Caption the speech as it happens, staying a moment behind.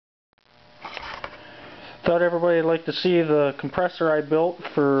Thought everybody would like to see the compressor I built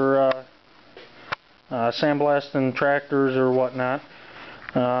for sandblasting tractors or whatnot.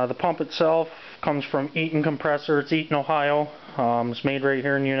 The pump itself comes from Eaton Compressor. It's Eaton, Ohio. It's made right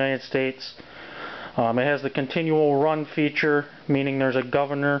here in the United States. It has the continual run feature, meaning there's a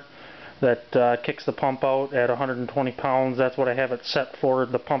governor that kicks the pump out at 120 pounds. That's what I have it set for.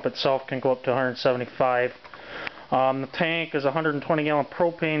 The pump itself can go up to 175. The tank is a 120 gallon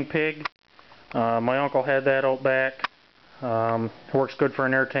propane pig. My uncle had that out back. Works good for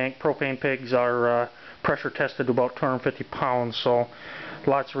an air tank. Propane pigs are pressure tested to about 250 pounds, so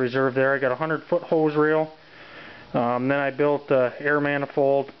lots of reserve there. I got a 100-foot hose reel. Then I built an air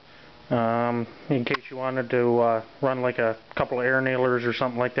manifold in case you wanted to run like a couple of air nailers or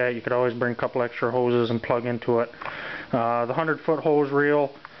something like that. You could always bring a couple extra hoses and plug into it. The 100-foot hose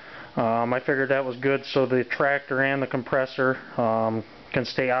reel, I figured that was good so the tractor and the compressor can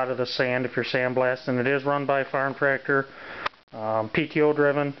stay out of the sand if you're sandblasting. It is run by a farm tractor, PTO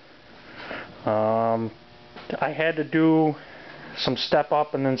driven. I had to do some step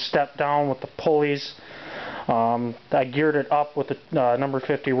up and then step down with the pulleys. I geared it up with the number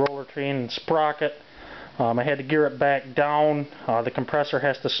 50 roller chain and sprocket. I had to gear it back down. The compressor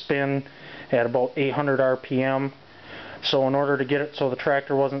has to spin at about 800 RPM. So in order to get it so the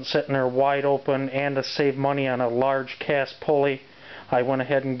tractor wasn't sitting there wide open and to save money on a large cast pulley, I went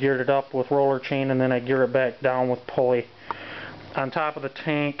ahead and geared it up with roller chain and then I gear it back down with pulley. On top of the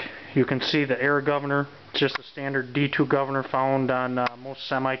tank you can see the air governor. It's just a standard D2 governor found on most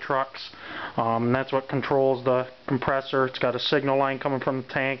semi-trucks. That's what controls the compressor. It's got a signal line coming from the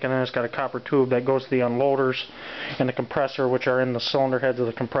tank, and then it's got a copper tube that goes to the unloaders and the compressor, which are in the cylinder heads of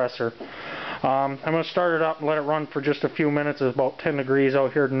the compressor. I'm going to start it up and let it run for just a few minutes. It's about 10 degrees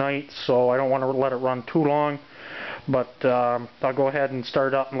out here tonight, so I don't want to let it run too long. But I'll go ahead and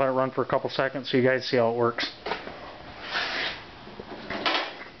start it up and let it run for a couple seconds so you guys see how it works.